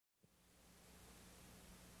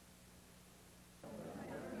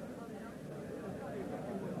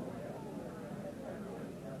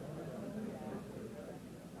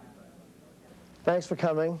Thanks for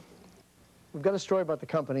coming. We've got a story about the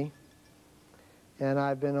company, and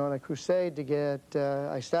I've been on a crusade to get,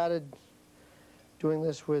 I started doing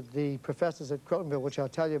this with the professors at Crotonville, which I'll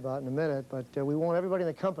tell you about in a minute, but we want everybody in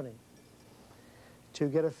the company to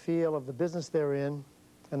get a feel of the business they're in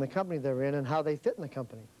and the company they're in and how they fit in the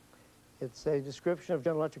company. It's a description of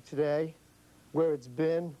General Electric today, where it's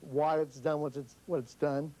been, why it's done what it's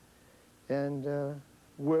done, and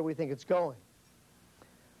where we think it's going.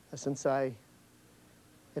 Since I,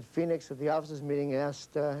 at Phoenix, at the officers meeting,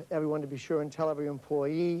 asked everyone to be sure and tell every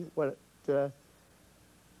employee what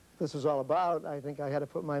this was all about, I think I had to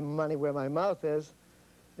put my money where my mouth is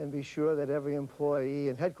and be sure that every employee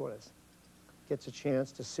in headquarters gets a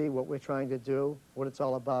chance to see what we're trying to do, what it's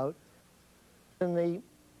all about. In the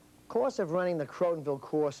course of running the Crotonville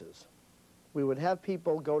courses, we would have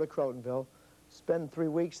people go to Crotonville, spend 3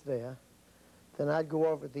 weeks there, then I'd go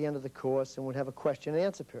over at the end of the course and would have a question and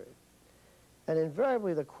answer period. And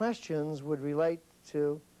invariably the questions would relate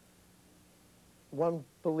to one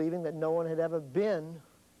believing that no one had ever been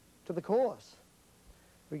to the course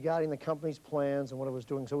regarding the company's plans and what it was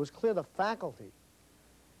doing. So it was clear the faculty,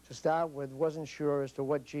 to start with, wasn't sure as to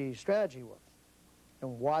what GE's strategy was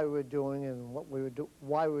and why we were doing and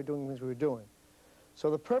why we were doing things we were doing.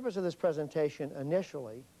 So the purpose of this presentation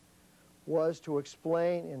initially was to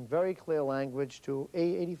explain in very clear language to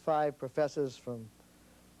 85 professors from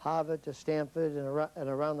Harvard to Stanford and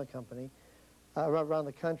around the company, around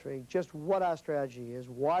the country, just what our strategy is,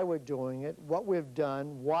 why we're doing it, what we've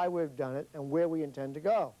done, why we've done it, and where we intend to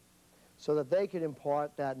go, so that they could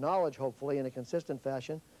impart that knowledge, hopefully, in a consistent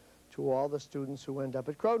fashion to all the students who end up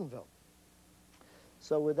at Crotonville.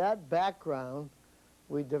 So with that background,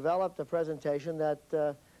 we developed a presentation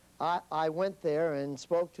that I went there and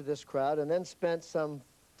spoke to this crowd and then spent some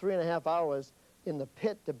 3.5 hours in the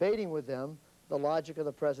pit debating with them the logic of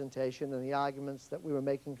the presentation and the arguments that we were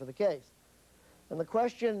making for the case. And the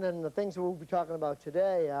question and the things that we'll be talking about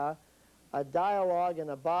today are a dialogue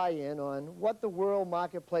and a buy-in on what the world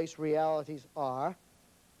marketplace realities are,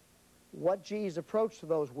 what GE's approach to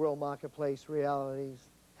those world marketplace realities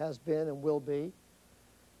has been and will be,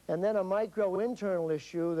 and then a micro internal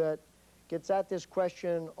issue that gets at this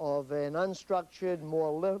question of an unstructured,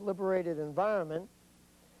 more liberated environment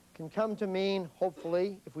can come to mean,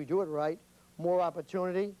 hopefully, if we do it right, more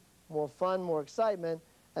opportunity, more fun, more excitement,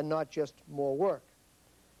 and not just more work.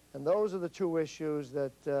 And those are the two issues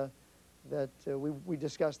that we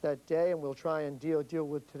discussed that day, and we'll try and deal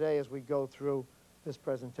with today as we go through this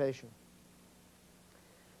presentation.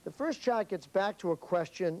 The first chart gets back to a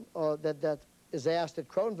question that is asked at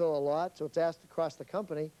Crotonville a lot, so it's asked across the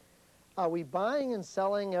company. Are we buying and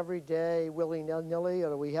selling every day willy-nilly, or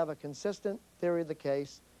do we have a consistent theory of the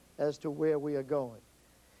case as to where we are going?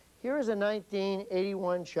 Here is a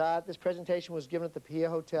 1981 chart. This presentation was given at the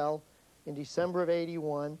Pierre Hotel in December of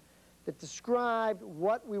 '81 that described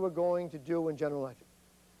what we were going to do in General Electric.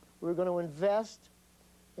 We were going to invest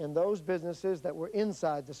in those businesses that were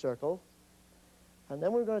inside the circle, and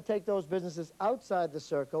then we were going to take those businesses outside the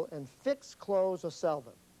circle and fix, close, or sell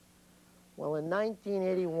them. Well, in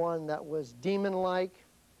 1981, that was demon-like.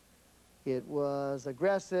 It was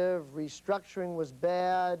aggressive. Restructuring was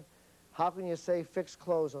bad. How can you say fix,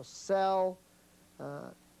 close, or sell?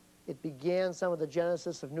 It began some of the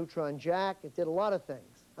genesis of Neutron Jack. It did a lot of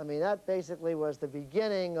things. I mean, that basically was the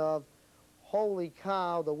beginning of, holy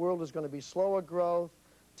cow, the world is going to be slower growth,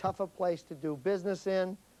 tougher place to do business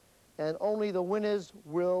in, and only the winners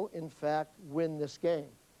will, in fact, win this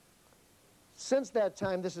game. Since that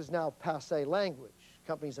time, this is now passé language.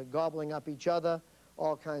 Companies are gobbling up each other.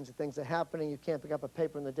 All kinds of things are happening. You can't pick up a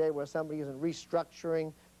paper in the day where somebody isn't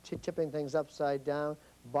restructuring, tipping things upside down,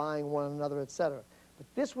 buying one another, etc. But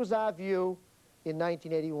this was our view in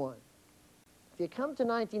 1981. If you come to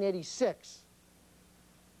 1986,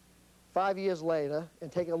 5 years later,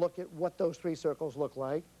 and take a look at what those three circles look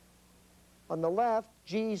like, on the left,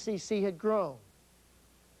 GECC had grown.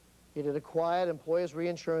 It had acquired Employers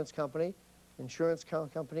Reinsurance Company, insurance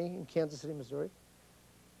company in Kansas City, Missouri,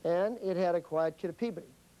 and it had acquired Kidder Peabody.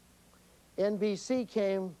 NBC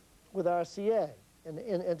came with RCA and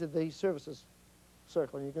entered the services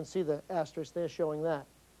circle, and you can see the asterisk there showing that.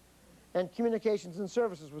 And Communications and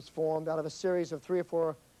Services was formed out of a series of 3 or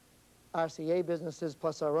 4 RCA businesses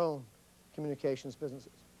plus our own communications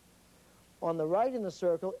businesses. On the right in the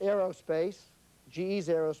circle, aerospace, GE's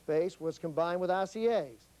aerospace, was combined with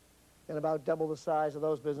RCA's and about double the size of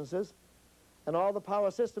those businesses. And all the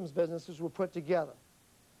power systems businesses were put together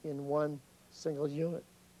in one single unit.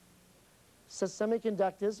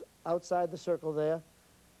 Semiconductors, outside the circle there,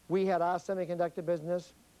 we had our semiconductor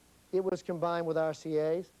business. It was combined with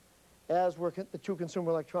RCA's. as were the two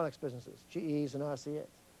consumer electronics businesses, GE's and RCA's.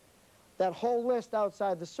 That whole list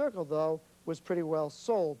outside the circle, though, was pretty well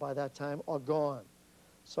sold by that time or gone.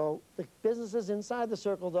 So the businesses inside the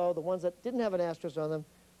circle, though, the ones that didn't have an asterisk on them,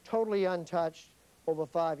 totally untouched over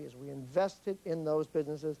 5 years. We invested in those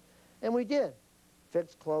businesses, and we did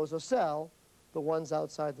fix, close, or sell the ones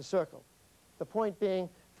outside the circle. The point being,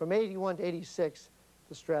 from 81 to 86,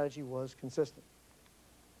 the strategy was consistent.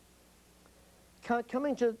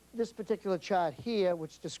 Coming to this particular chart here,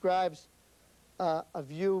 which describes a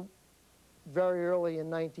view very early in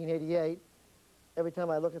 1988, every time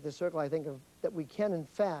I look at this circle, I think that we can, in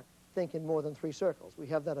fact, think in more than 3 circles. We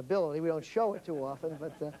have that ability. We don't show it too often,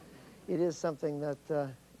 but it is something that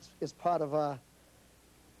is part of our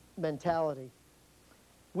mentality.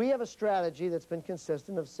 We have a strategy that's been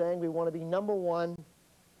consistent of saying we want to be #1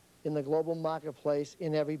 in the global marketplace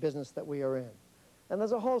in every business that we are in. And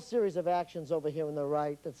there's a whole series of actions over here on the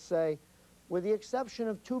right that say, with the exception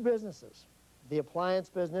of 2 businesses, the appliance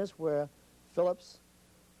business, where Philips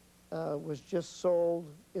was just sold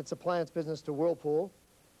its appliance business to Whirlpool,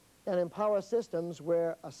 and in Power Systems,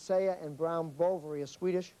 where ASEA and Brown Boveri, a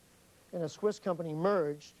Swedish and a Swiss company,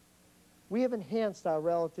 merged, we have enhanced our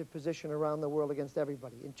relative position around the world against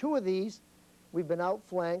everybody. In 2 of these, we've been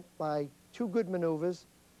outflanked by 2 good maneuvers,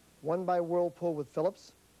 one by Whirlpool with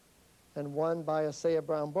Philips, and one by ASEA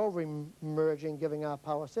Brown Boveri merging, giving our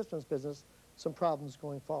Power Systems business some problems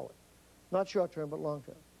going forward. Not short-term, but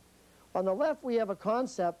long-term. On the left, we have a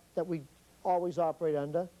concept that we always operate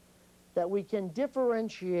under, that we can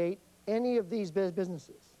differentiate any of these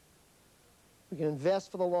businesses. We can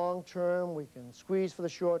invest for the long term, we can squeeze for the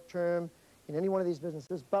short term in any one of these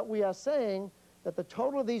businesses, but we are saying that the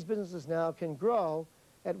total of these businesses now can grow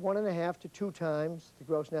at 1.5 to 2 times the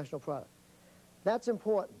gross national product. That's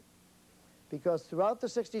important, because throughout the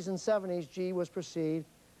 60s and 70s, GE was perceived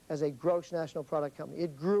as a gross national product company.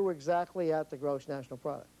 It grew exactly at the gross national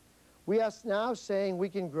product. We are now saying we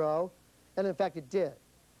can grow, and in fact it did.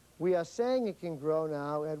 We are saying it can grow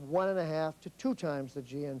now at 1.5 to 2 times the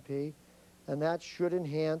GNP, and that should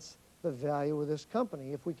enhance the value of this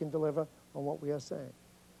company if we can deliver on what we are saying.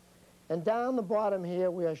 And down the bottom here,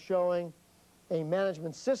 we are showing a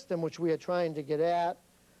management system which we are trying to get at,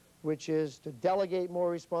 which is to delegate more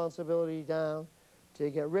responsibility down, to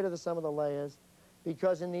get rid of some of the layers,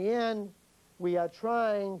 because in the end, we are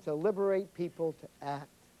trying to liberate people to act.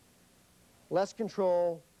 Less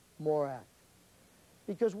control, more act.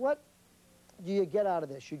 Because what do you get out of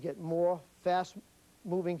this? You get more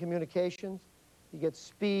fast-moving communications, you get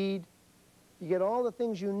speed, you get all the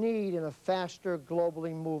things you need in a faster,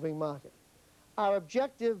 globally moving market. Our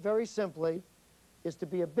objective, very simply, is to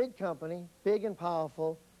be a big company, big and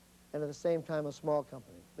powerful, and at the same time a small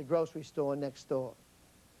company, the grocery store next door.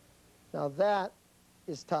 Now that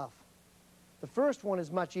is tough. The first one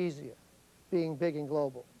is much easier, being big and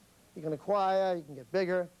global. You can acquire, you can get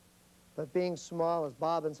bigger, but being small, as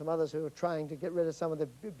Bob and some others who are trying to get rid of some of the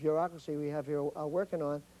bureaucracy we have here are working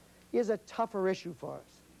on, is a tougher issue for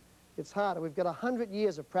us. It's harder. We've got 100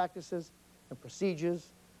 years of practices and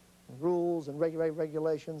procedures and rules and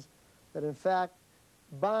regulations that in fact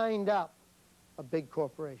bind up a big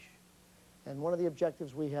corporation. And one of the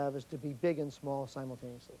objectives we have is to be big and small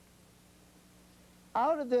simultaneously.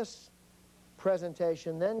 Out of this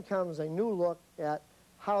presentation then comes a new look at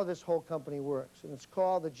how this whole company works, and it's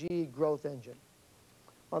called the GE Growth Engine.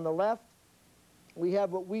 On the left, we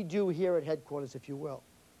have what we do here at headquarters, if you will,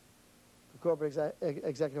 the corporate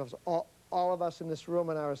executive office, all of us in this room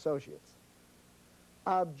and our associates.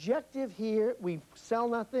 Our objective here, we sell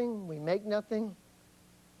nothing, we make nothing.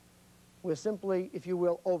 We're simply, if you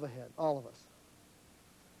will, overhead, all of us.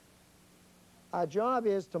 Our job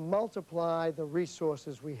is to multiply the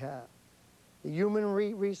resources we have, the human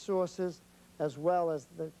resources, as well as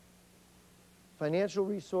the financial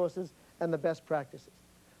resources and the best practices.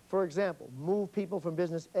 For example, move people from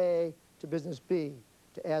business A to business B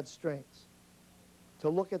to add strengths, to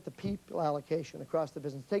look at the people allocation across the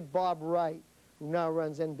business. Take Bob Wright, who now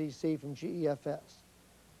runs NBC from GEFS,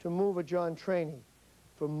 to move a John Trainey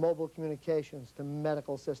from mobile communications to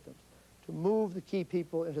medical systems, to move the key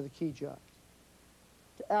people into the key jobs,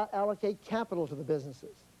 to allocate capital to the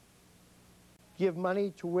businesses, give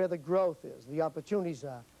money to where the growth is, the opportunities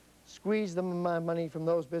are, squeeze the money from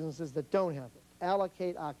those businesses that don't have it,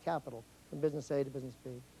 allocate our capital from business A to business B,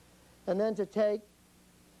 and then to take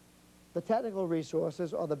the technical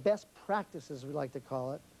resources, or the best practices we like to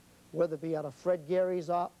call it, whether it be out of Fred Gary's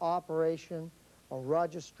operation, or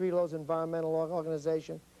Roger Strelow's environmental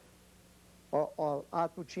organization, or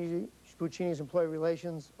Art Puccini's employee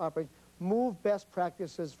relations operation, move best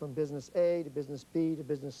practices from business A to business B to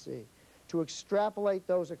business C. to extrapolate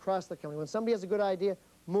those across the company. When somebody has a good idea,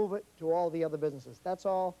 move it to all the other businesses. That's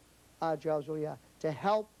all our jobs really are, to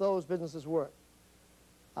help those businesses work.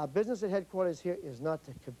 Our business at headquarters here is not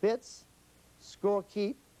to kibitz, score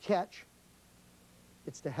keep, catch.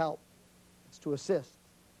 It's to help. It's to assist.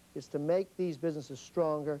 It's to make these businesses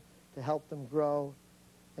stronger, to help them grow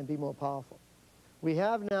and be more powerful. We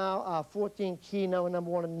have now our 14 key number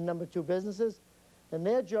one and number two businesses, and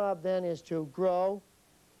their job then is to grow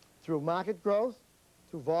through market growth,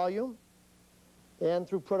 through volume, and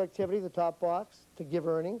through productivity, the top box, to give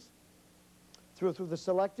earnings, through the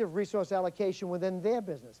selective resource allocation within their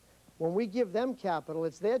business. When we give them capital,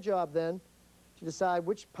 it's their job then to decide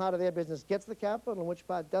which part of their business gets the capital and which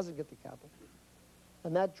part doesn't get the capital.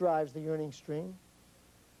 And that drives the earning stream.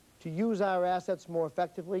 To use our assets more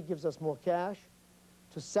effectively gives us more cash.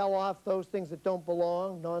 To sell off those things that don't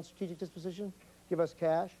belong, non-strategic disposition, give us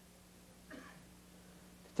cash.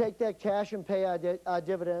 To take that cash and pay our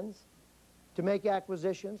dividends, to make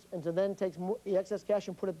acquisitions, and to then take the excess cash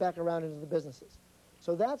and put it back around into the businesses.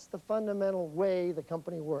 So that's the fundamental way the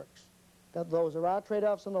company works. Those are our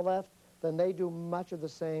trade-offs on the left, then they do much of the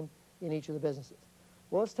same in each of the businesses.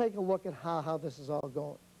 Well, let's take a look at how this is all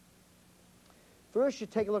going. First, you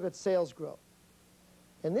take a look at sales growth.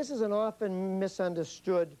 And this is an often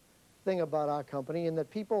misunderstood thing about our company, in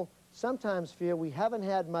that people sometimes feel we haven't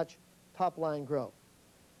had much top-line growth.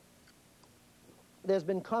 There's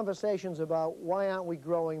been conversations about why aren't we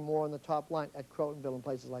growing more in the top line at Crotonville and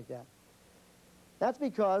places like that. That's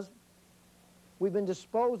because we've been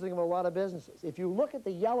disposing of a lot of businesses. If you look at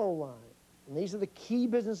the yellow line, and these are the key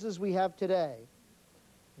businesses we have today,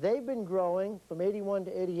 they've been growing from 81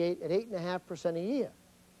 to 88 at 8.5% a year.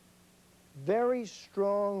 Very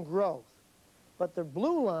strong growth. But the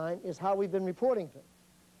blue line is how we've been reporting things,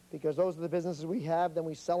 because those are the businesses we have, then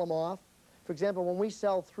we sell them off. For example, when we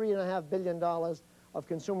sell $3.5 billion of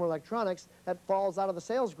consumer electronics, that falls out of the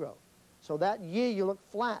sales growth. So that year you look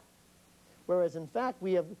flat. Whereas in fact,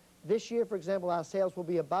 we have, this year, for example, our sales will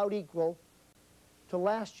be about equal to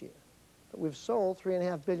last year. But we've sold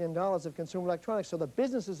 $3.5 billion of consumer electronics. So the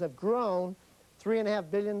businesses have grown $3.5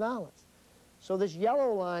 billion. So this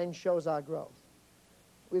yellow line shows our growth.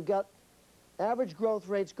 We've got average growth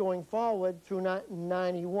rates going forward through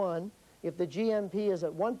 91. If the GMP is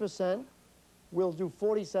at 1%, we'll do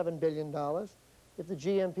 $47 billion. If the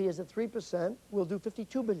GMP is at 3%, we'll do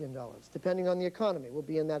 $52 billion, depending on the economy. We'll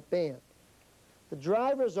be in that band. The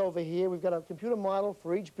drivers over here, we've got a computer model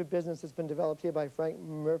for each business that's been developed here by Frank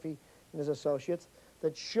Murphy and his associates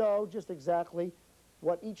that show just exactly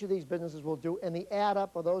what each of these businesses will do, and the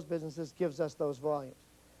add-up of those businesses gives us those volumes.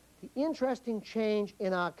 The interesting change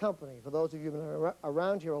in our company, for those of you who've been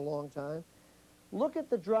around here a long time, look at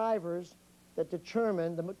the drivers that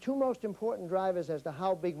determine, the two most important drivers as to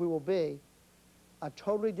how big we will be are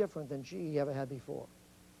totally different than GE ever had before.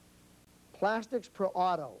 Plastics per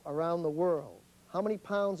auto around the world, how many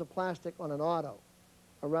pounds of plastic on an auto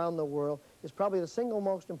around the world is probably the single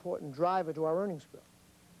most important driver to our earnings growth.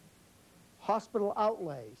 Hospital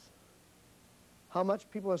outlays, how much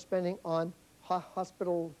people are spending on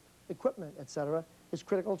hospital equipment, etc., is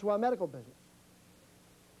critical to our medical business.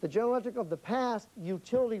 The General Electric of the past,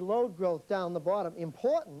 utility load growth down the bottom,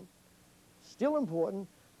 important, still important,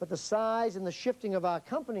 but the size and the shifting of our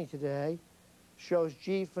company today shows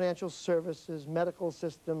GE Financial Services, medical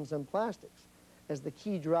systems, and plastics as the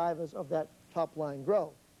key drivers of that top-line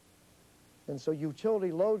growth. And so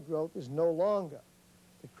utility load growth is no longer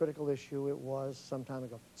the critical issue it was some time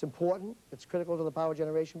ago. It's important. It's critical to the power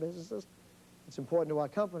generation businesses. It's important to our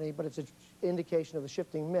company, but it's an indication of the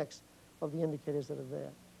shifting mix of the indicators that are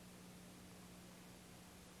there.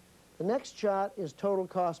 The next chart is total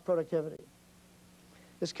cost productivity.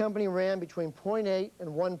 This company ran between 0.8 and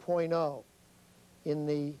 1.0 in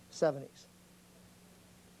the 70s.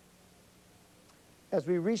 As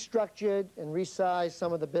we restructured and resized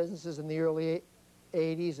some of the businesses in the early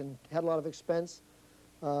 80s and had a lot of expense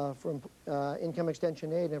from income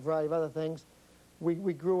extension aid and a variety of other things,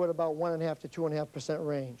 we grew at about 1.5 to 2.5%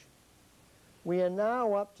 range. We are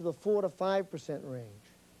now up to the 4 to 5% range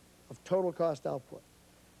of total cost output,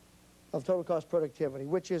 of total cost productivity,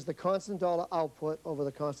 which is the constant dollar output over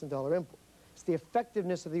the constant dollar input. It's the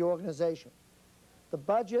effectiveness of the organization. The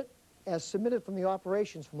budget, as submitted from the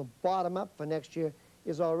operations from the bottom up for next year,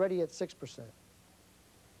 is already at 6%.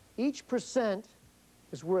 Each percent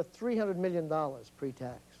is worth $300 million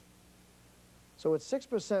pre-tax. So at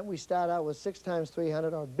 6%, we start out with 6 times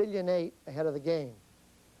 300, or $1.8 billion ahead of the game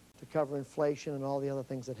to cover inflation and all the other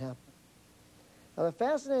things that happen. Now, the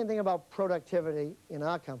fascinating thing about productivity in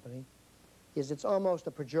our company is it's almost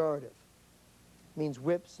a pejorative. means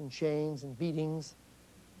whips and chains and beatings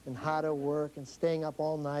and harder work and staying up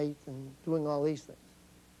all night and doing all these things.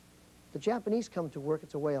 The Japanese come to work,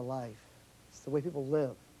 it's a way of life. It's the way people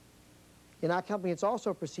live. In our company, it's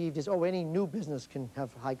also perceived as, oh, any new business can have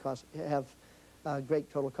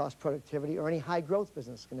great total cost productivity, or any high growth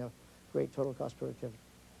business can have great total cost productivity.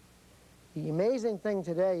 The amazing thing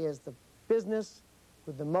today is the business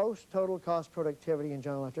with the most total cost productivity in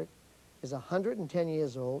General Electric is 110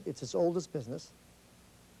 years old. It's its oldest business.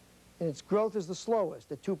 And its growth is the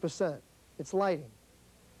slowest at 2%. It's lighting.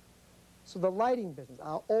 So the lighting business,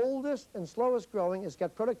 our oldest and slowest growing, has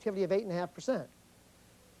got productivity of 8.5%.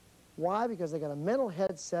 Why? Because they got a mental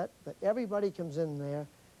headset that everybody comes in there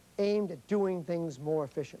aimed at doing things more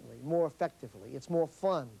efficiently, more effectively. It's more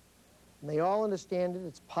fun. And they all understand it.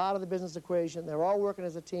 It's part of the business equation. They're all working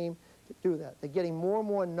as a team to do that. They're getting more and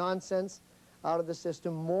more nonsense out of the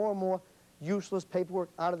system, more and more useless paperwork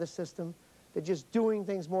out of the system. They're just doing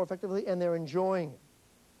things more effectively, and they're enjoying it.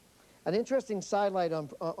 An interesting sidelight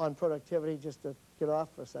on productivity, just to get off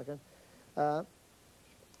for a second.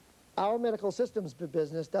 Our medical systems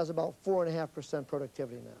business does about 4.5%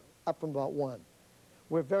 productivity now, up from about 1%.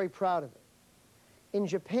 We're very proud of it. In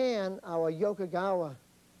Japan, our Yokogawa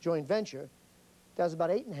joint venture does about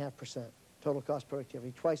 8.5% total cost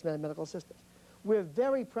productivity, twice medical systems. We're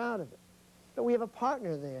very proud of it. But we have a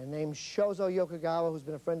partner there named Shozo Yokogawa, who's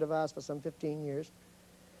been a friend of ours for some 15 years.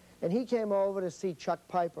 And he came over to see Chuck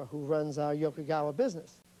Piper, who runs our Yokogawa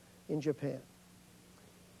business in Japan.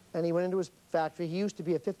 And he went into his factory. He used to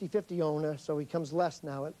be a 50-50 owner, so he comes less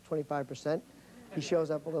now at 25%. He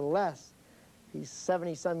shows up a little less. He's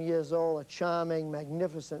 70-some years old, a charming,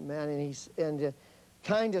 magnificent man, and he's the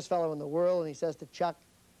kindest fellow in the world. And he says to Chuck,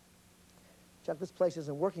 Chuck, this place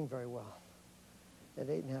isn't working very well at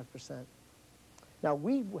 8.5%. Now,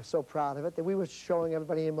 we were so proud of it that we were showing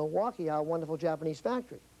everybody in Milwaukee our wonderful Japanese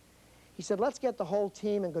factory. He said, let's get the whole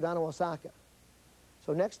team and go down to Osaka.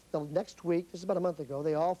 So the next week, this is about a month ago,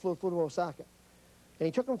 they all flew to Osaka. And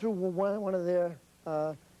he took them through one of their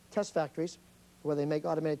test factories where they make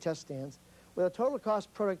automated test stands, where the total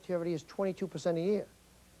cost productivity is 22% a year.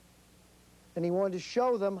 And he wanted to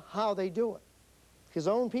show them how they do it. His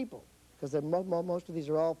own people, because most of these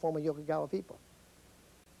are all former Yokogawa people.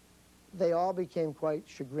 They all became quite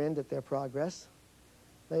chagrined at their progress.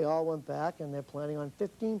 They all went back, and they're planning on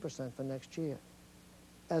 15% for next year.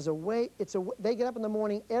 As a way, they get up in the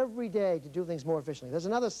morning every day to do things more efficiently. There's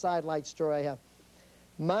another sidelight story I have.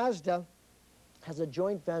 Mazda has a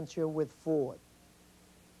joint venture with Ford.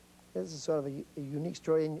 This is sort of a unique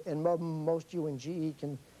story, and most of you in GE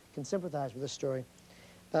can sympathize with this story.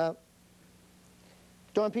 Don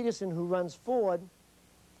Peterson, who runs Ford,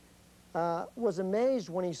 was amazed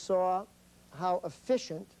when he saw how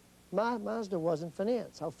efficient Mazda was in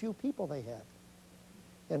finance, how few people they had.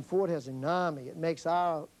 And Ford has an army. It makes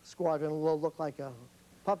our squadron look like a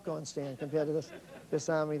popcorn stand compared to this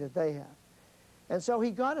army that they have. And so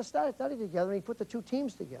he got a study together, and he put the two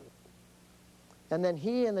teams together. And then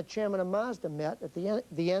he and the chairman of Mazda met at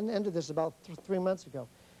the end of this about 3 months ago.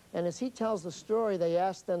 And as he tells the story, they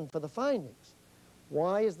asked them for the findings.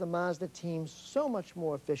 Why is the Mazda team so much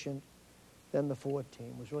more efficient than the Ford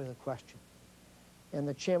team, was really the question. And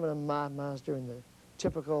the chairman of Mazda, in the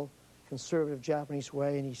typical conservative Japanese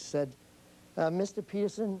way, and he said, Mr.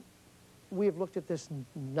 Peterson, we have looked at this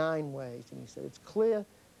 9 ways. And he said, it's clear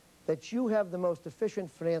that you have the most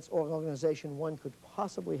efficient finance organization one could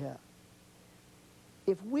possibly have.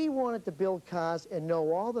 If we wanted to build cars and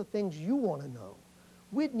know all the things you want to know,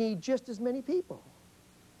 we'd need just as many people.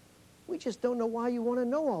 We just don't know why you want to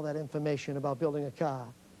know all that information about building a car.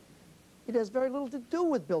 It has very little to do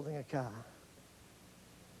with building a car.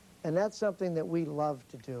 And that's something that we love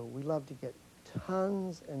to do. We love to get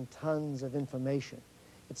tons and tons of information.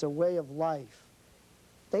 It's a way of life.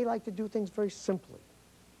 They like to do things very simply,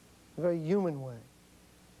 a very human way,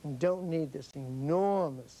 and don't need this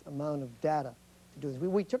enormous amount of data to do this.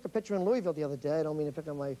 We took a picture in Louisville the other day. I don't mean to pick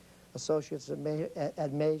on my associates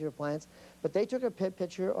at major plants, but they took a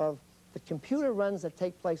picture of the computer runs that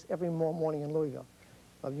take place every morning in Louisville.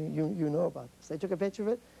 You know about this. They took a picture of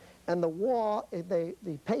it, and the wall, the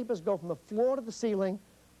papers go from the floor to the ceiling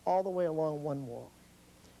all the way along one wall.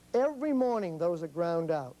 Every morning, those are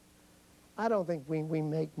ground out. I don't think we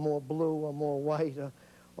make more blue or more white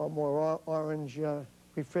or more orange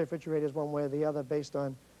refrigerators one way or the other based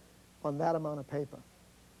on that amount of paper.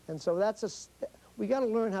 And so we got to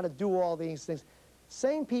learn how to do all these things.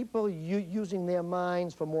 Same people using their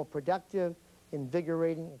minds for more productive,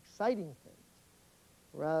 invigorating, exciting things,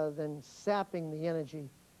 rather than sapping the energy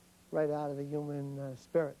right out of the human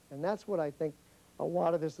spirit. And that's what I think a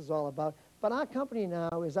lot of this is all about. But our company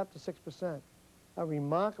now is up to 6%, a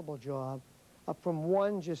remarkable job, up from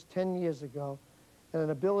 1 just 10 years ago, and an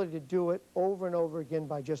ability to do it over and over again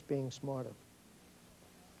by just being smarter.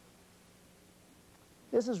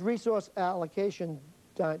 This is resource allocation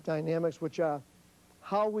dynamics, which are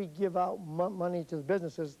how we give out money to the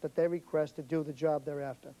businesses that they request to do the job they're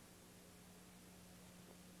after.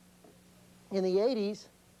 In the 80s,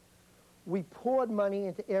 we poured money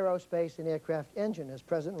into aerospace and aircraft engine as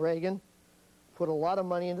President Reagan put a lot of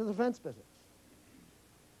money into the defense business.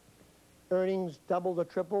 Earnings doubled or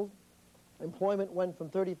tripled. Employment went from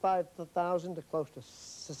 35,000 to close to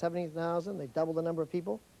 70,000. They doubled the number of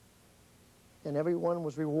people. And everyone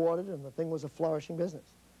was rewarded, and the thing was a flourishing business.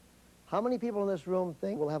 How many people in this room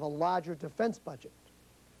think we'll have a larger defense budget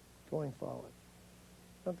going forward?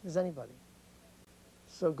 I don't think there's anybody.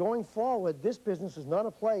 So going forward, this business is not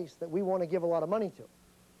a place that we want to give a lot of money to.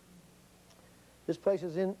 This place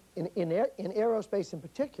is in aerospace in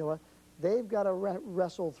particular. They've got to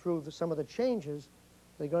wrestle through some of the changes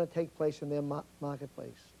that are going to take place in their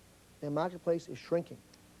marketplace. Their marketplace is shrinking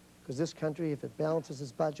because this country, if it balances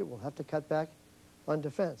its budget, will have to cut back on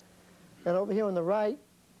defense. And over here on the right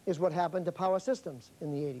is what happened to power systems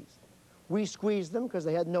in the 80s. We squeezed them because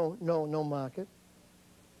they had no market.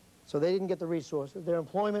 So they didn't get the resources. Their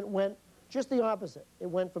employment went just the opposite. It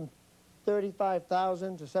went from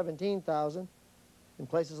 35,000 to 17,000 in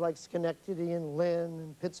places like Schenectady and Lynn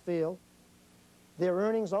and Pittsfield. Their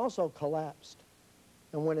earnings also collapsed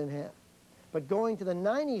and went in half. But going to the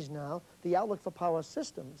 90s now, the outlook for power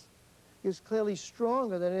systems is clearly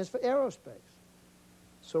stronger than it is for aerospace.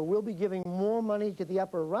 So we'll be giving more money to the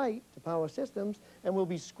upper right, to power systems, and we'll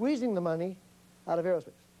be squeezing the money out of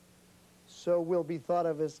aerospace. So we'll be thought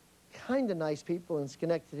of as kind of nice people in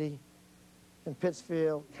Schenectady and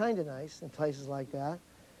Pittsfield, kind of nice in places like that.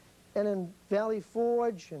 And in Valley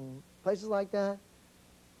Forge and places like that,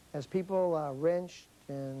 as people are wrenched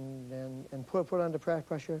and put under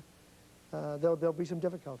pressure, there'll be some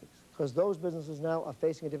difficulties because those businesses now are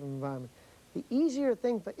facing a different environment. The easier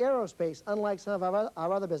thing for aerospace, unlike some of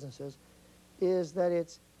our other businesses, is that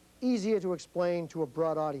it's easier to explain to a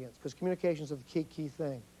broad audience because communications are the key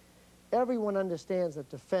thing. Everyone understands that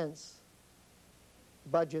defense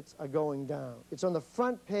budgets are going down. It's on the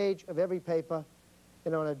front page of every paper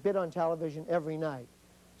and on a bit on television every night.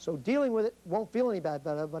 So dealing with it won't feel any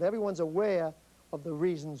better, but everyone's aware of the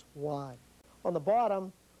reasons why. On the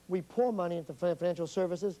bottom, we pour money into financial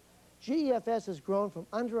services. GEFS has grown from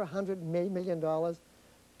under $100 million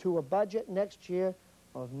to a budget next year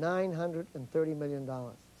of $930 million.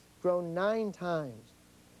 It's grown 9 times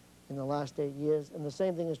in the last 8 years, and the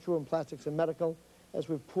same thing is true in plastics and medical as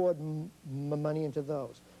we've poured money into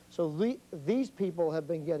those. So these people have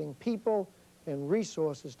been getting people and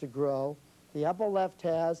resources to grow. The upper left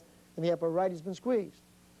has, and the upper right has been squeezed.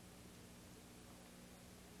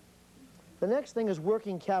 The next thing is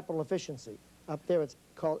working capital efficiency. Up there it's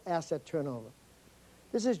called asset turnover.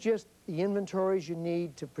 This is just the inventories you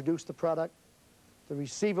need to produce the product, the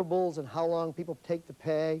receivables and how long people take to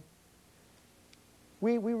pay.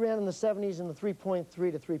 We ran in the 70s in the 3.3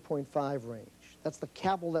 to 3.5 range. That's the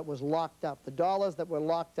capital that was locked up, the dollars that were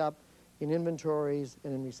locked up in inventories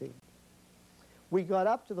and in receivables. We got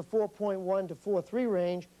up to the 4.1 to 4.3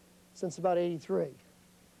 range since about 83.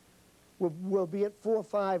 We'll be at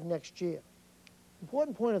 4.5 next year.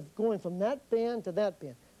 Important point of going from that band to that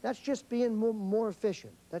band. That's just being more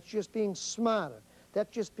efficient. That's just being smarter.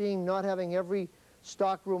 That's just being not having every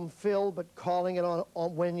stockroom filled, but calling it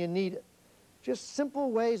on when you need it. Just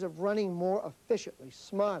simple ways of running more efficiently,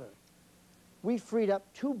 smarter. We freed up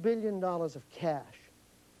 $2 billion of cash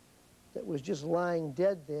that was just lying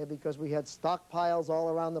dead there because we had stockpiles all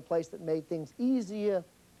around the place that made things easier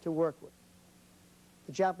to work with.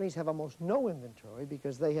 The Japanese have almost no inventory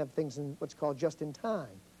because they have things in what's called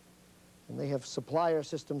just-in-time. And they have supplier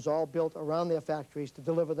systems all built around their factories to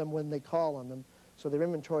deliver them when they call on them, so their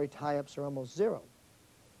inventory tie-ups are almost zero.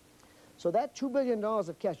 So that $2 billion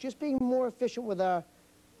of cash, just being more efficient with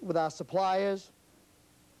our suppliers,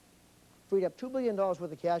 freed up $2 billion worth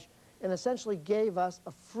of cash and essentially gave us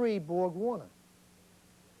a free Borg Warner.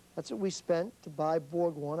 That's what we spent to buy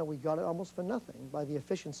Borg Warner. We got it almost for nothing by the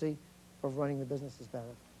efficiency of running the businesses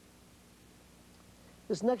better.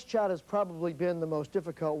 This next chart has probably been the most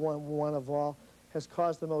difficult one of all, has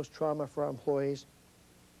caused the most trauma for our employees,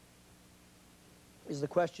 is the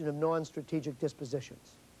question of non-strategic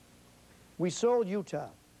dispositions. We sold Utah.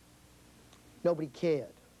 Nobody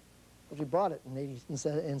cared. We bought it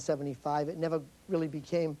in 75. It never really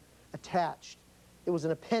became attached. It was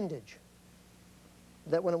an appendage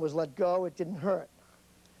that when it was let go, it didn't hurt.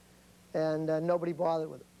 And nobody bothered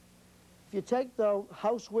with it. If you take the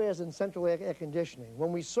housewares and central air conditioning,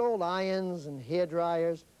 when we sold irons and hair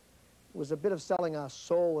dryers, it was a bit of selling our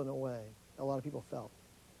soul in a way, a lot of people felt.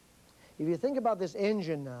 If you think about this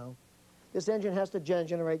engine now, this engine has to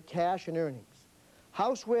generate cash and earnings.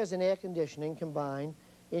 Housewares and air conditioning combined,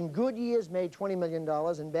 in good years made $20 million,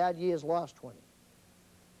 in bad years lost 20.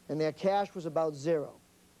 And their cash was about zero.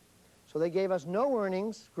 So they gave us no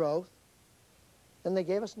earnings growth, and they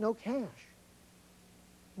gave us no cash.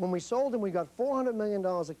 When we sold them, we got $400 million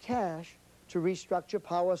of cash to restructure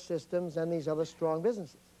power systems and these other strong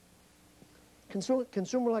businesses.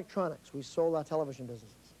 Consumer electronics, we sold our television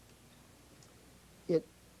businesses.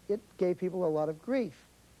 It gave people a lot of grief.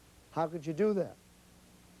 How could you do that?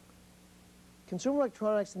 Consumer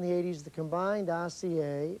electronics in the 80s, the combined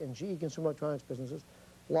RCA and GE consumer electronics businesses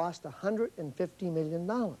lost $150 million.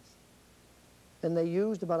 And they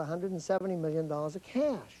used about $170 million of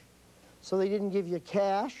cash. So they didn't give you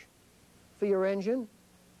cash for your engine,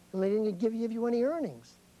 and they didn't give you any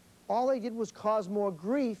earnings. All they did was cause more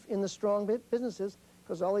grief in the strong businesses,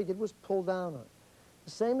 because all they did was pull down on it.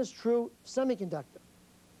 The same is true semiconductor.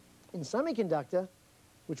 In semiconductor,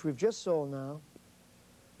 which we've just sold now,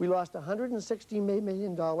 we lost $160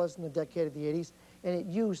 million in the decade of the 80s, and it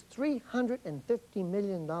used $350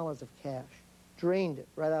 million of cash, drained it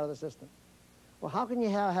right out of the system. Well, how can you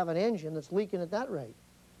have an engine that's leaking at that rate?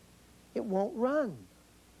 It won't run.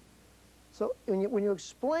 So when you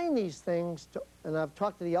explain these things, and I've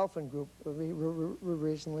talked to the Elfun group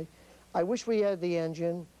recently, I wish we had the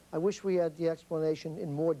engine, I wish we had the explanation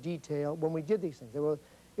in more detail when we did these things.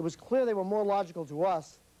 It was clear they were more logical to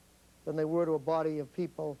us than they were to a body of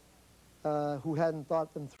people who hadn't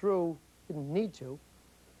thought them through, didn't need to.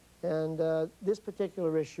 And this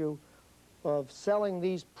particular issue of selling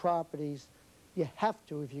these properties, you have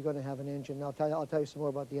to if you're going to have an engine. I'll tell you some more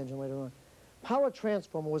about the engine later on. Power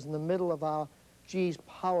transformer was in the middle of our GE's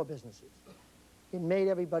power businesses. It made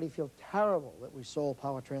everybody feel terrible that we sold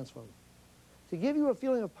power transformer. To give you a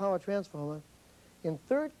feeling of power transformer, in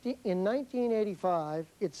 1985,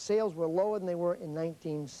 its sales were lower than they were in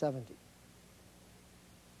 1970.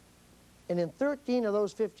 And in 13 of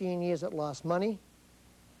those 15 years it lost money.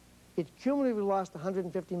 It cumulatively lost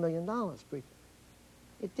 $150 million briefly.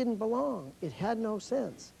 It didn't belong. It had no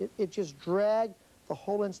sense. It just dragged the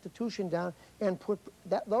whole institution down, and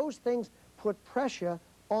those things put pressure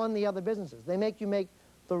on the other businesses. They make you make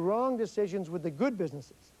the wrong decisions with the good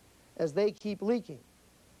businesses as they keep leaking.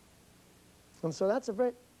 And so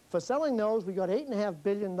for selling those, we got $8.5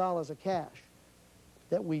 billion of cash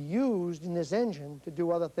that we used in this engine to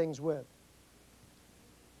do other things with.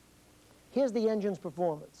 Here's the engine's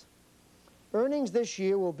performance. Earnings this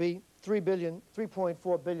year will be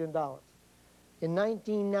 $3.4 billion. In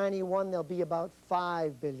 1991, they'll be about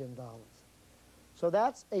 $5 billion. So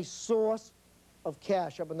that's a source of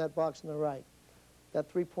cash up in that box on the right,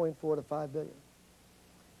 that 3.4 to 5 billion.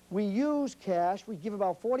 We use cash, we give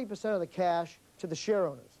about 40% of the cash to the share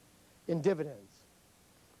owners in dividends.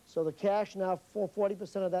 So the cash now,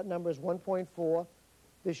 40% of that number is 1.4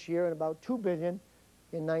 this year, and about $2 billion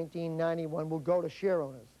in 1991 will go to share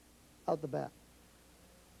owners out the back.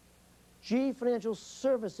 GE Financial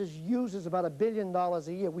Services uses about $1 billion a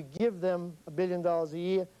year. We give them $1 billion a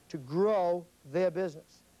year to grow their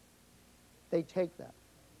business. They take that.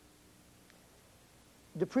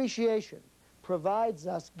 Depreciation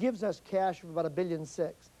gives us cash of about $1.6 billion.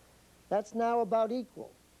 That's now about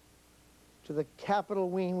equal to the capital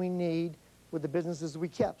we need with the businesses we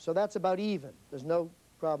kept. So that's about even. There's no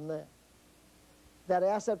problem there. That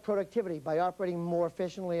asset productivity, by operating more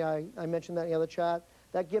efficiently, I mentioned that in the other chart,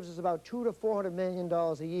 that gives us about $200 to $400 million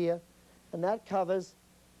a year, and that covers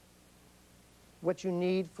what you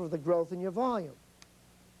need for the growth in your volume.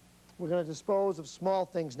 We're going to dispose of small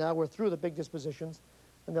things now. We're through the big dispositions,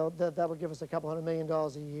 and that'll give us a couple $100 million a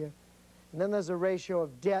year. And then there's a ratio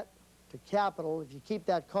of debt to capital. If you keep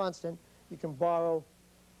that constant, you can borrow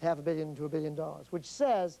 $500 million to $1 billion, which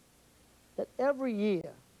says that every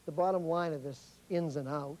year, the bottom line of this ins and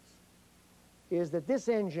outs, is that this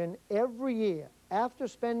engine, every year, after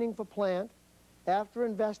spending for plant, after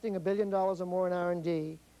investing $1 billion or more in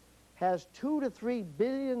R&D, has $2 to $3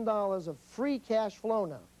 billion of free cash flow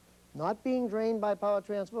now. Not being drained by power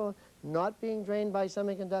transfer, not being drained by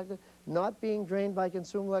semiconductor, not being drained by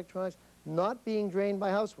consumer electronics, not being drained by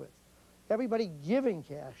housewares. Everybody giving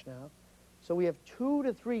cash now. So we have $2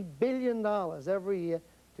 to $3 billion every year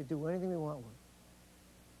to do anything we want with.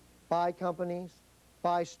 Buy companies,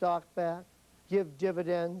 buy stock back, give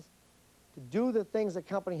dividends, to do the things a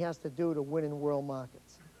company has to do to win in world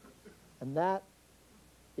markets. And that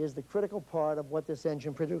is the critical part of what this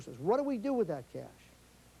engine produces. What do we do with that cash?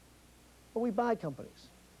 but we buy companies.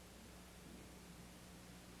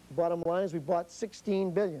 Bottom line is we bought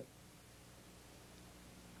 $16 billion.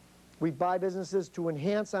 We buy businesses to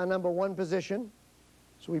enhance our number one position.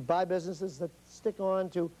 So we buy businesses that stick on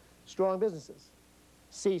to strong businesses.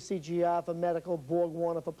 CGR for medical,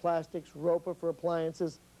 Borg-Warner for plastics, Roper for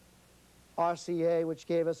appliances, RCA, which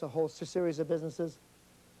gave us a whole series of businesses.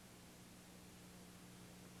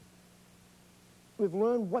 We've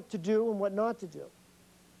learned what to do and what not to do.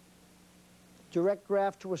 Direct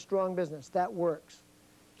graft to a strong business, that works.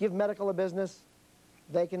 Give medical a business,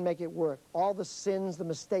 they can make it work. All the sins, the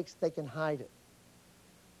mistakes, they can hide it.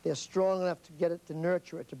 They're strong enough to get it, to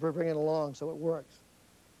nurture it, to bring it along so it works.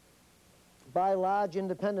 Buy large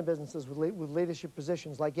independent businesses with leadership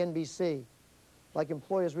positions like NBC, like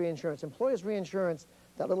Employers Reinsurance. Employers Reinsurance,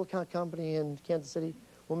 that little company in Kansas City,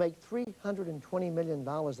 will make $320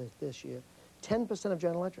 million this year, 10% of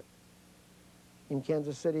General Electric. In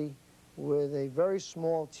Kansas City, with a very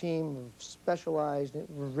small team of specialized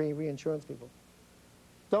reinsurance people.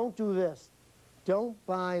 Don't do this. Don't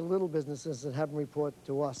buy little businesses and have them report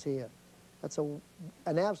to us here. That's an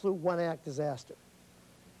absolute one-act disaster.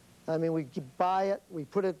 I mean, we buy it, we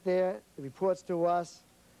put it there, it reports to us.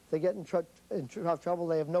 If they get in trouble,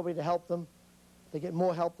 they have nobody to help them. They get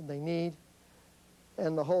more help than they need.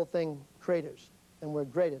 And the whole thing craters, and we're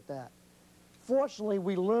great at that. Fortunately,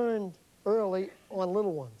 we learned early on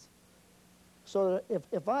little ones. So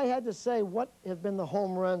if I had to say what have been the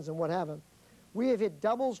home runs and what haven't, we have hit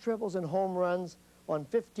doubles, triples, and home runs on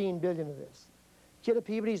 15 billion of this. Kidder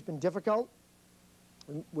Peabody's been difficult.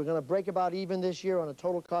 We're going to break about even this year on a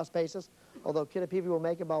total cost basis, although Kidder Peabody will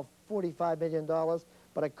make about $45 million,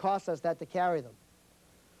 but it costs us that to carry them.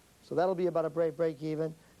 So that'll be about a break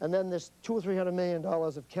even. And then this $200 or $300 million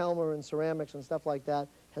of Kelmer and ceramics and stuff like that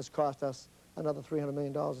has cost us another $300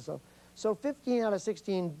 million or so. So 15 out of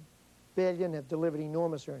 16 billion have delivered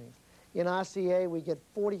enormous earnings. In RCA, we get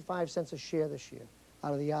 45 cents a share this year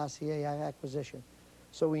out of the RCA acquisition.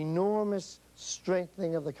 So enormous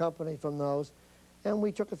strengthening of the company from those. And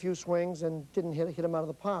we took a few swings and didn't hit them out of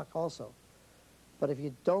the park also. But if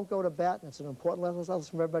you don't go to bat, and it's an important lesson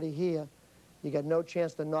from everybody here, you got no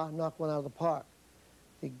chance to knock one out of the park.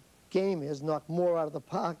 The game is knock more out of the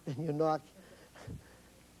park than you knock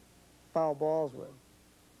foul balls with.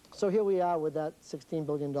 So here we are with that $16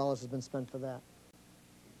 billion has been spent for that.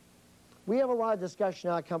 We have a lot of discussion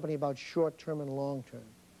in our company about short-term and long-term.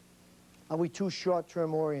 Are we too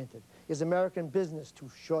short-term oriented? Is American business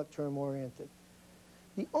too short-term oriented?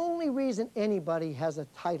 The only reason anybody has a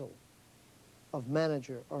title of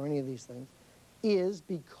manager or any of these things is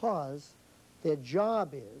because their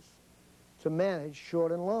job is to manage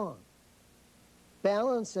short and long.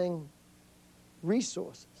 Balancing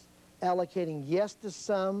resources, allocating yes to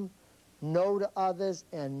some, no to others,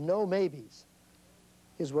 and no maybes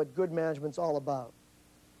is what good management's all about.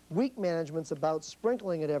 Weak management's about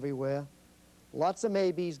sprinkling it everywhere, lots of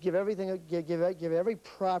maybes, give every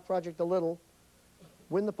project a little,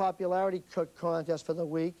 win the popularity contest for the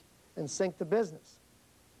week, and sink the business.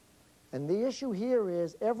 And the issue here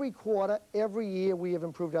is every quarter, every year, we have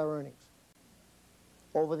improved our earnings.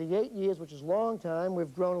 Over the 8 years, which is a long time,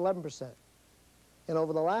 we've grown 11%. And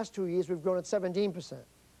over the last 2 years, we've grown at 17%.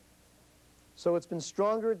 So it's been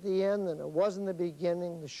stronger at the end than it was in the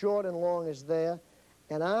beginning. The short and long is there.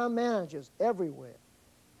 And our managers everywhere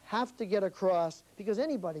have to get across, because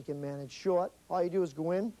anybody can manage short. All you do is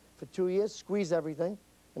go in for 2 years, squeeze everything,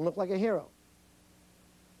 and look like a hero.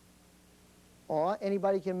 Or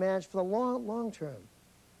anybody can manage for the long term.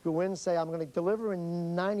 Go in and say, I'm going to deliver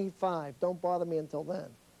in 95. Don't bother me until then.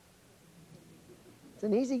 It's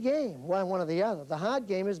an easy game, one or the other. The hard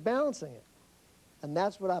game is balancing it. And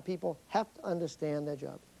that's what our people have to understand their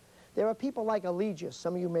job. There are people like Allegius.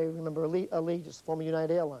 Some of you may remember Allegius, former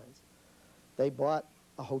United Airlines. They bought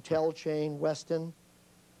a hotel chain, Westin.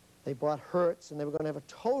 They bought Hertz, and they were going to have a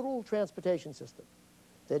total transportation system.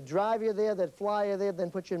 They'd drive you there, they'd fly you there,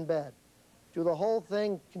 then put you in bed. Do the whole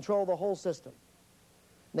thing, control the whole system.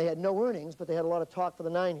 And they had no earnings, but they had a lot of talk for the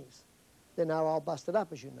 90s. They're now all busted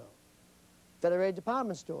up, as you know. Federated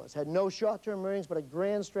department stores had no short-term earnings, but a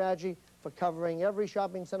grand strategy for covering every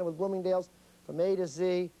shopping center with Bloomingdale's from A to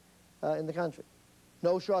Z in the country.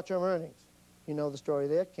 No short-term earnings. You know the story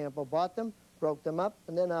there. Campo bought them, broke them up,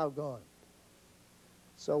 and they're now gone.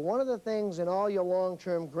 So one of the things in all your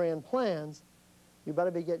long-term grand plans, you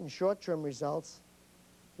better be getting short-term results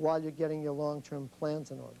while you're getting your long-term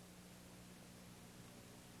plans in order.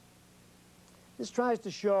 This tries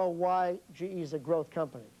to show why GE is a growth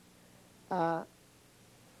company. The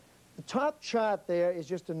top chart there is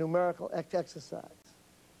just a numerical exercise.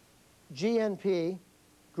 GNP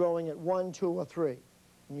growing at 1, 2, or 3.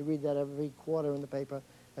 And you read that every quarter in the paper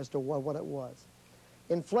as to what it was.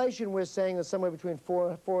 Inflation, we're saying, is somewhere between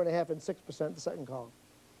 4.5%, and 6%, the second column.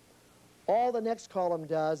 All the next column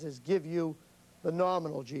does is give you the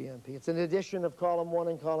nominal GNP. It's an addition of column 1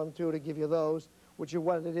 and column 2 to give you those, which are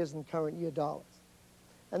what it is in current year dollars.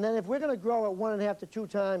 And then if we're going to grow at 1.5 to 2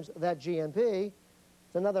 times that GNP,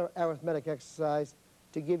 it's another arithmetic exercise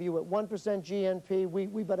to give you at 1% GNP,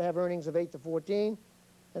 we better have earnings of 8 to 14,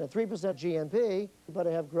 and at 3% GNP, we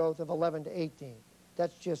better have growth of 11 to 18.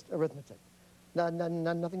 That's just arithmetic.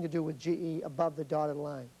 Nothing to do with GE above the dotted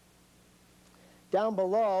line. Down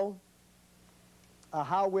below are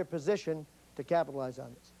how we're positioned to capitalize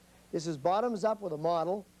on this. This is bottoms up with a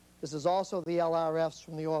model. This is also the LRFs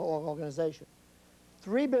from the organization.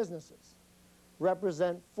 3 businesses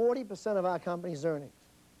represent 40% of our company's earnings.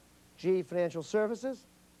 GE Financial Services,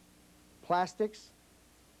 Plastics,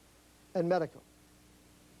 and Medical.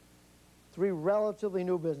 3 relatively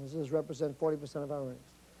new businesses represent 40% of our earnings.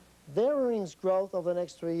 Their earnings growth over the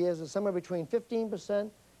next 3 years is somewhere between 15%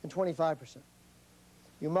 and 25%.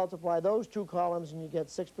 You multiply those 2 columns and you get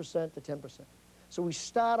 6% to 10%. So we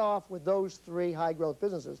start off with those 3 high-growth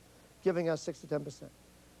businesses giving us 6 to 10%.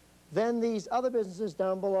 Then these other businesses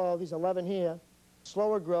down below, these 11 here,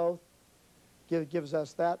 slower growth gives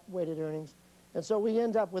us that weighted earnings. And so we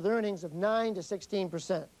end up with earnings of 9 to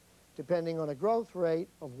 16%, depending on a growth rate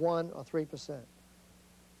of 1 or 3%.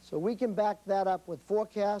 So we can back that up with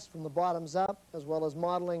forecasts from the bottoms up, as well as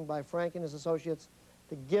modeling by Frank and his associates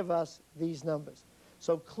to give us these numbers.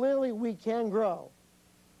 So clearly we can grow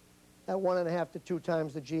at 1.5 to 2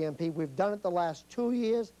 times the GNP. We've done it the last 2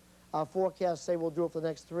 years. Our forecasts say we'll do it for the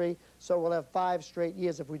next 3, so we'll have 5 straight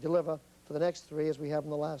years if we deliver for the next 3 as we have in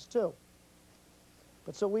the last 2.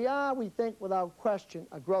 But so we are, we think, without question,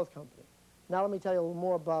 a growth company. Now let me tell you a little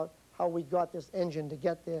more about how we got this engine to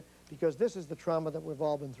get there, because this is the trauma that we've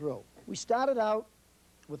all been through. We started out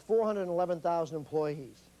with 411,000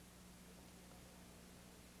 employees.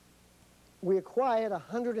 We acquired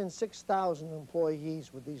 106,000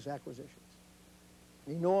 employees with these acquisitions.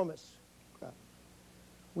 Enormous crap.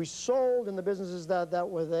 We sold in the businesses that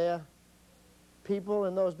were there. People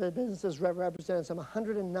in those businesses represented some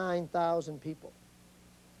 109,000 people.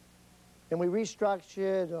 And we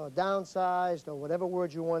restructured or downsized, or whatever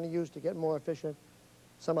word you want to use to get more efficient,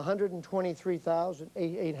 some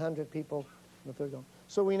 123,800 people in the third column.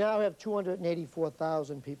 So we now have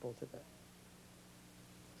 284,000 people today.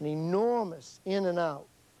 An enormous in and out.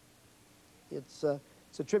 It's a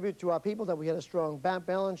tribute to our people that we had a strong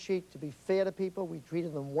balance sheet. To be fair to people, we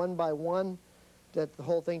treated them one by one, that the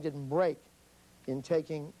whole thing didn't break in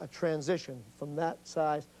taking a transition from that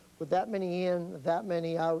size with that many in, that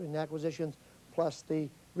many out in acquisitions, plus the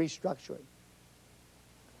restructuring.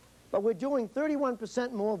 But we're doing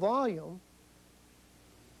 31% more volume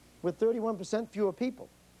with 31% fewer people.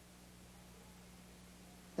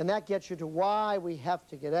 And that gets you to why we have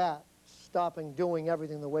to get at stopping doing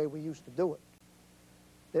everything the way we used to do it.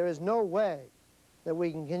 There is no way that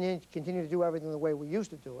we can continue to do everything the way we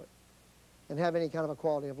used to do it and have any kind of a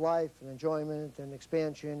quality of life and enjoyment and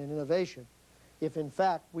expansion and innovation if, in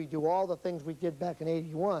fact, we do all the things we did back in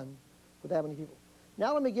 '81 with that many people.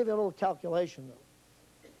 Now let me give you a little calculation, though,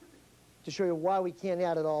 to show you why we can't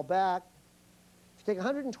add it all back. If you take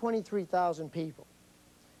 123,000 people,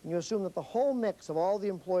 and you assume that the whole mix of all the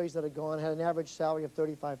employees that are gone had an average salary of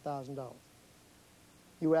 $35,000.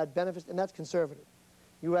 You add benefits, and that's conservative.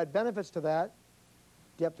 You add benefits to that,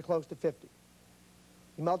 you're up to close to 50.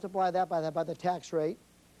 You multiply that by the tax rate,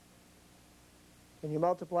 and you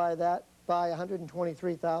multiply that by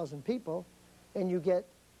 123,000 people, and you get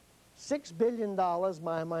 $6 billion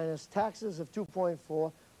minus taxes of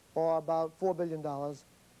 2.4, or about $4 billion.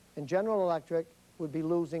 And General Electric would be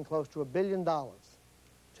losing close to $1 billion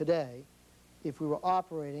today if we were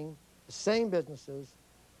operating the same businesses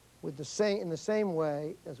with in the same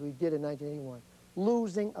way as we did in 1981.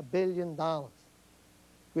 Losing $1 billion.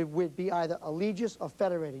 We'd be either Allegis or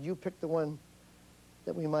Federated. You pick the one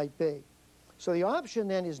that we might be. So the option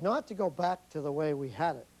then is not to go back to the way we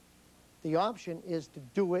had it. The option is to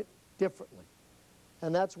do it differently.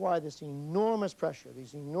 And that's why this enormous pressure,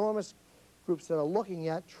 these enormous groups that are looking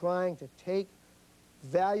at trying to take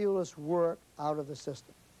valueless work out of the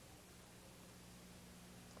system.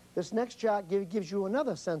 This next chart gives you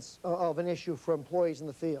another sense of an issue for employees in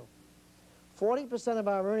the field. 40% of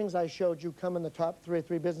our earnings I showed you come in the top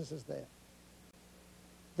three businesses there.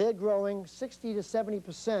 They're growing 60 to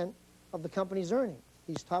 70% of the company's earnings,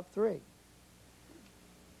 these top 3.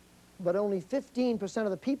 But only 15%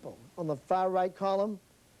 of the people on the far right column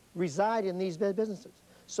reside in these businesses.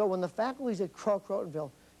 So when the faculties at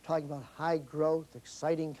Crotonville talking about high growth,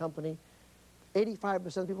 exciting company. 85%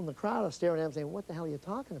 of the people in the crowd are staring at him saying, what the hell are you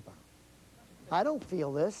talking about? I don't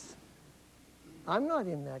feel this. I'm not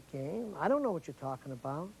in that game. I don't know what you're talking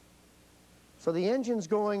about. So the engine's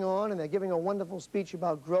going on, and they're giving a wonderful speech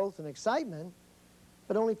about growth and excitement,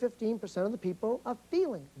 but only 15% of the people are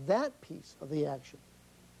feeling that piece of the action,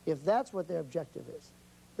 if that's what their objective is,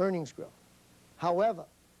 earnings growth. However,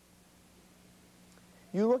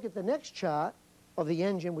 you look at the next chart of the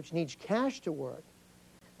engine, which needs cash to work,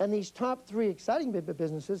 and these top 3 exciting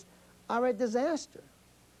businesses are a disaster.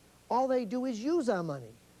 All they do is use our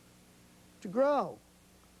money to grow.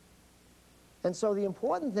 And so the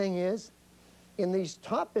important thing is, in these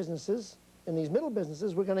top businesses, in these middle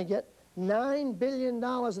businesses, we're going to get $9 billion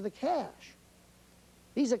of the cash.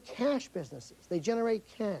 These are cash businesses. They generate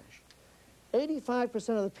cash.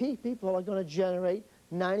 85% of the people are going to generate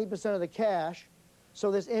 90% of the cash, so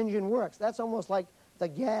this engine works. That's almost like the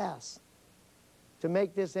gas to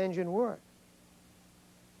make this engine work.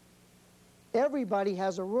 Everybody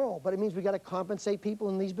has a role, but it means we've got to compensate people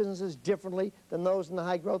in these businesses differently than those in the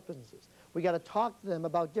high growth businesses. We've got to talk to them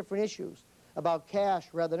about different issues, about cash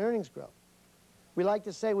rather than earnings growth. We like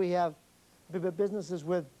to say we have businesses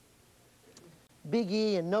with big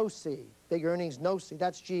E and no C, big earnings, no C.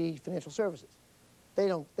 That's GE Financial Services.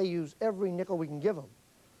 They use every nickel we can give them,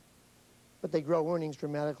 but they grow earnings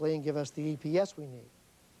dramatically and give us the EPS we need.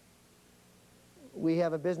 We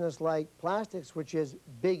have a business like plastics, which is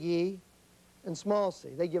big E and small c.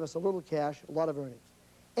 They give us a little cash, a lot of earnings.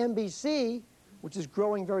 NBC, which is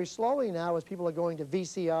growing very slowly now as people are going to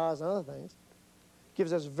VCRs and other things,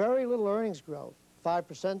 gives us very little earnings growth,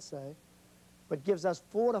 5% say, but gives us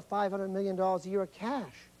 $400 to $500 million a year of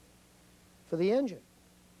cash for the engine.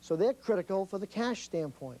 So they're critical for the cash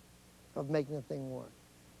standpoint of making the thing work.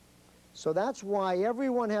 So that's why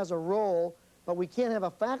everyone has a role, but we can't have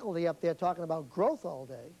a faculty up there talking about growth all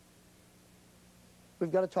day.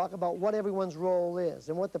 We've got to talk about what everyone's role is.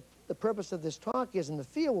 And what the purpose of this talk is in the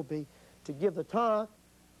field will be to give the talk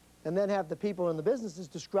and then have the people in the businesses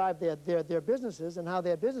describe their businesses and how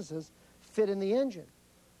their businesses fit in the engine,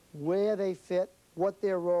 where they fit, what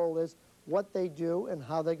their role is, what they do, and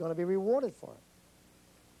how they're going to be rewarded for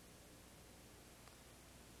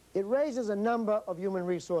it. It raises a number of human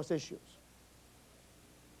resource issues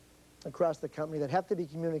across the company that have to be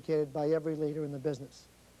communicated by every leader in the business.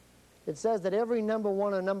 It says that every number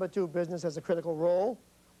 1 or number 2 business has a critical role.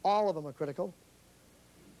 All of them are critical.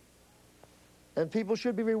 And people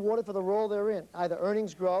should be rewarded for the role they're in, either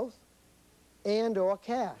earnings growth and or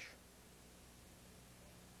cash.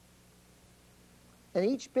 And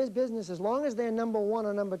each business, as long as they're number 1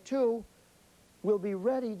 or number 2, will be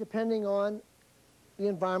ready depending on the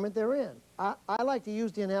environment they're in. I like to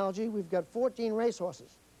use the analogy, we've got 14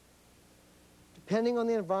 racehorses. Depending on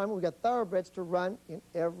the environment, we've got thoroughbreds to run in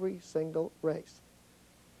every single race.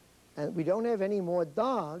 And we don't have any more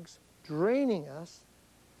dogs draining us,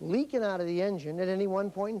 leaking out of the engine at any one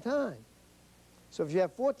point in time. So if you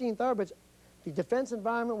have 14 thoroughbreds, the defense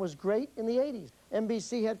environment was great in the 80s.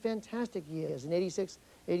 NBC had fantastic years in 86,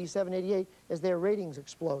 87, 88 as their ratings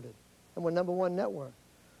exploded and were number 1 network.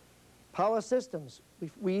 Power systems,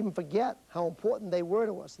 we even forget how important they were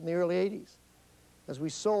to us in the early 80s as we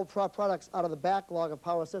sold products out of the backlog of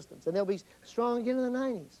power systems. And they'll be strong again in the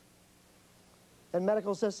 90s. And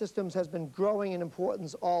medical systems has been growing in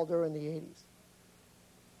importance all during the 80s.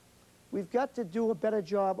 We've got to do a better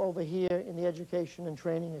job over here in the education and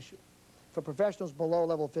training issue for professionals below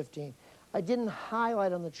level 15. I didn't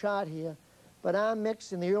highlight on the chart here, but our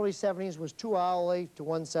mix in the early 70s was 2 hourly to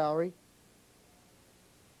 1 salary.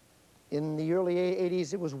 In the early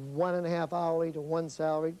 80s, it was 1.5 hourly to 1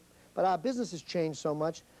 salary. But our business has changed so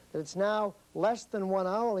much that it's now less than 1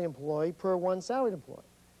 hourly employee per 1 salaried employee.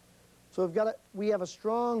 So we have a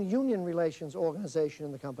strong union relations organization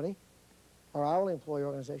in the company, our hourly employee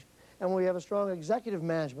organization, and we have a strong executive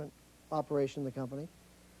management operation in the company.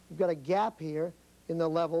 We've got a gap here in the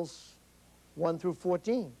levels 1 through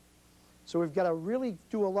 14. So we've got to really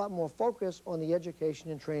do a lot more focus on the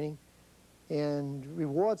education and training and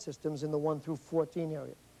reward systems in the 1 through 14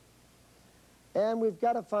 area. And we've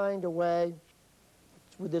got to find a way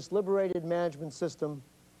with this liberated management system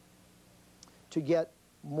to get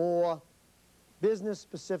more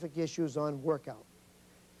business-specific issues on workout.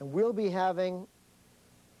 And we'll be having,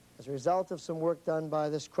 as a result of some work done by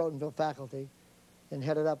this Crotonville faculty and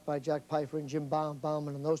headed up by Jack Pfeiffer and Jim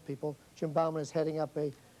Bauman and those people, Jim Bauman is heading up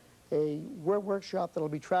a workshop that will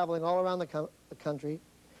be traveling all around the country,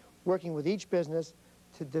 working with each business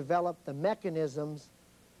to develop the mechanisms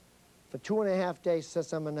for 2.5-day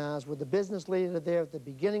seminars with the business leader there at the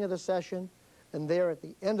beginning of the session, and there at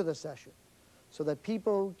the end of the session, so that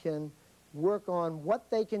people can work on what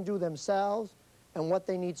they can do themselves and what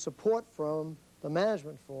they need support from the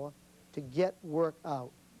management for to get work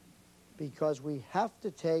out. Because we have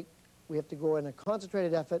to go in a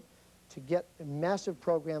concentrated effort to get massive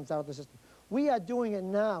programs out of the system. We are doing it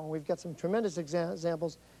now. We've got some tremendous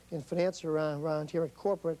examples in finance around here at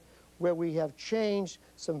corporate where we have changed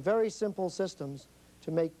some very simple systems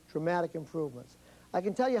to make dramatic improvements. I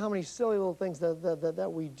can tell you how many silly little things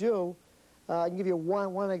that we do. I can give you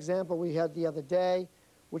one example we had the other day,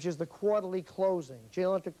 which is the quarterly closing.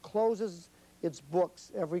 General Electric closes its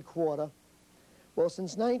books every quarter. Well,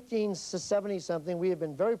 since 1970-something, we have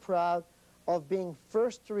been very proud of being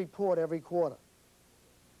first to report every quarter.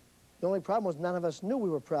 The only problem was none of us knew we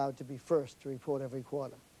were proud to be first to report every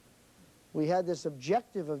quarter. We had this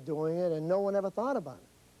objective of doing it, and no one ever thought about it.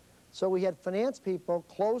 So we had finance people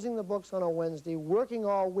closing the books on a Wednesday, working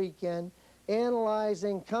all weekend,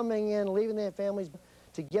 analyzing, coming in, leaving their families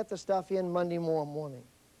to get the stuff in Monday morning.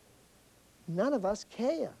 None of us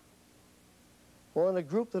care. Well, in a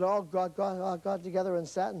group that all got together and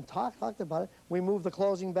sat and talked about it, we moved the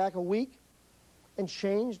closing back a week and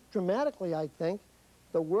changed dramatically, I think,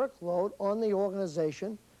 the workload on the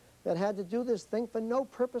organization that had to do this thing for no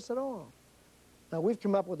purpose at all. Now, we've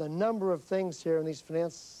come up with a number of things here, and these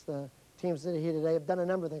finance teams that are here today have done a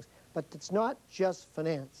number of things, but it's not just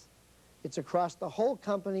finance. It's across the whole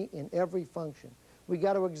company in every function. We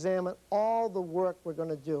got to examine all the work we're going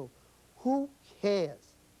to do. Who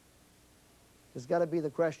cares? There's got to be the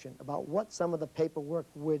question about what some of the paperwork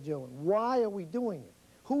we're doing. Why are we doing it?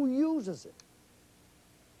 Who uses it?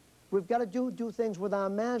 We've got to do things with our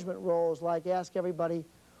management roles, like ask everybody,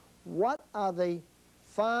 what are the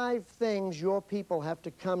 5 things your people have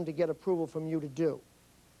to come to get approval from you to do?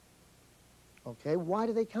 Okay, why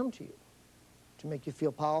do they come to you? To make you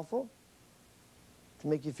feel powerful? To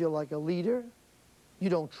make you feel like a leader? You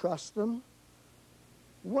don't trust them?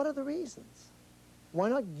 What are the reasons? Why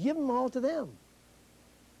not give them all to them?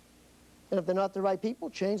 And if they're not the right people,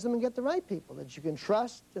 change them and get the right people that you can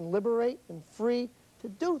trust and liberate and free to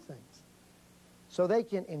do things. So they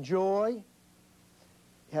can enjoy,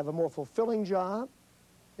 have a more fulfilling job,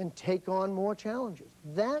 and take on more challenges.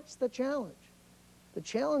 That's the challenge. The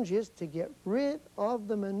challenge is to get rid of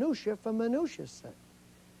the minutia for minutia's sake.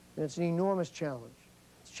 And it's an enormous challenge.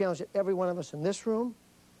 It's a challenge that every one of us in this room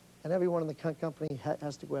and everyone in the company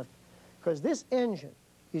has to go after. Because this engine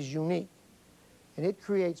is unique. And it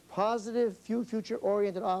creates positive,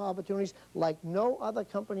 future-oriented opportunities like no other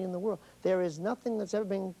company in the world. There is nothing that's ever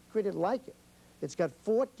been created like it. It's got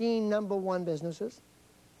 14 #1 businesses.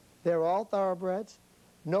 They're all thoroughbreds.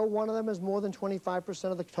 No one of them is more than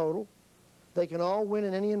 25% of the total. They can all win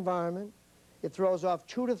in any environment. It throws off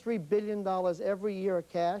 $2 to $3 billion every year of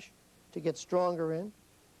cash to get stronger in.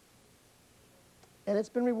 And it's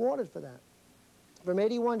been rewarded for that. From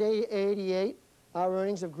 81 to 88, our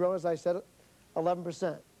earnings have grown, as I said,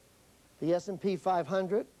 11%. The S&P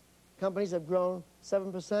 500 companies have grown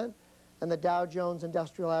 7%, and the Dow Jones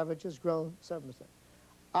Industrial Average has grown 7%.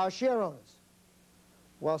 Our share owners,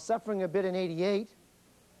 while suffering a bit in 88,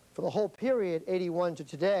 for the whole period, 81 to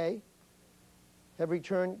today, have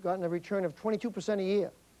gotten a return of 22% a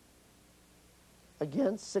year,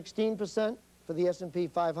 against 16% for the S&P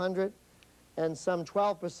 500 and some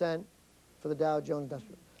 12% for the Dow Jones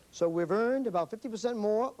Industrial. So we've earned about 50%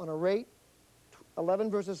 more on a rate,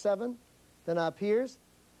 11 versus 7, than our peers,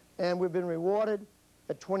 and we've been rewarded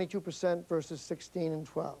at 22% versus 16 and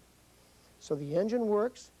 12. So the engine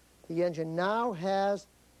works. The engine now has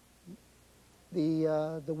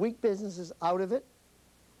the weak businesses out of it,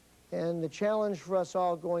 and the challenge for us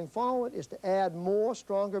all going forward is to add more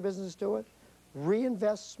stronger businesses to it,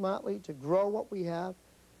 reinvest smartly to grow what we have,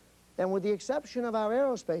 and with the exception of our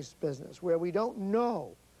aerospace business, where we don't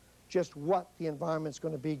know just what the environment's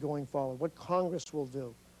going to be going forward, what Congress will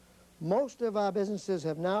do, most of our businesses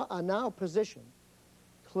are now positioned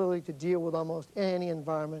clearly to deal with almost any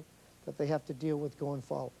environment that they have to deal with going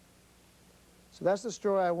forward. So that's the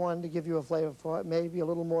story I wanted to give you a flavor for. It may be a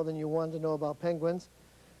little more than you wanted to know about penguins,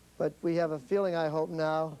 but we have a feeling, I hope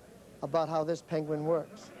now, about how this penguin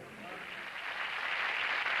works.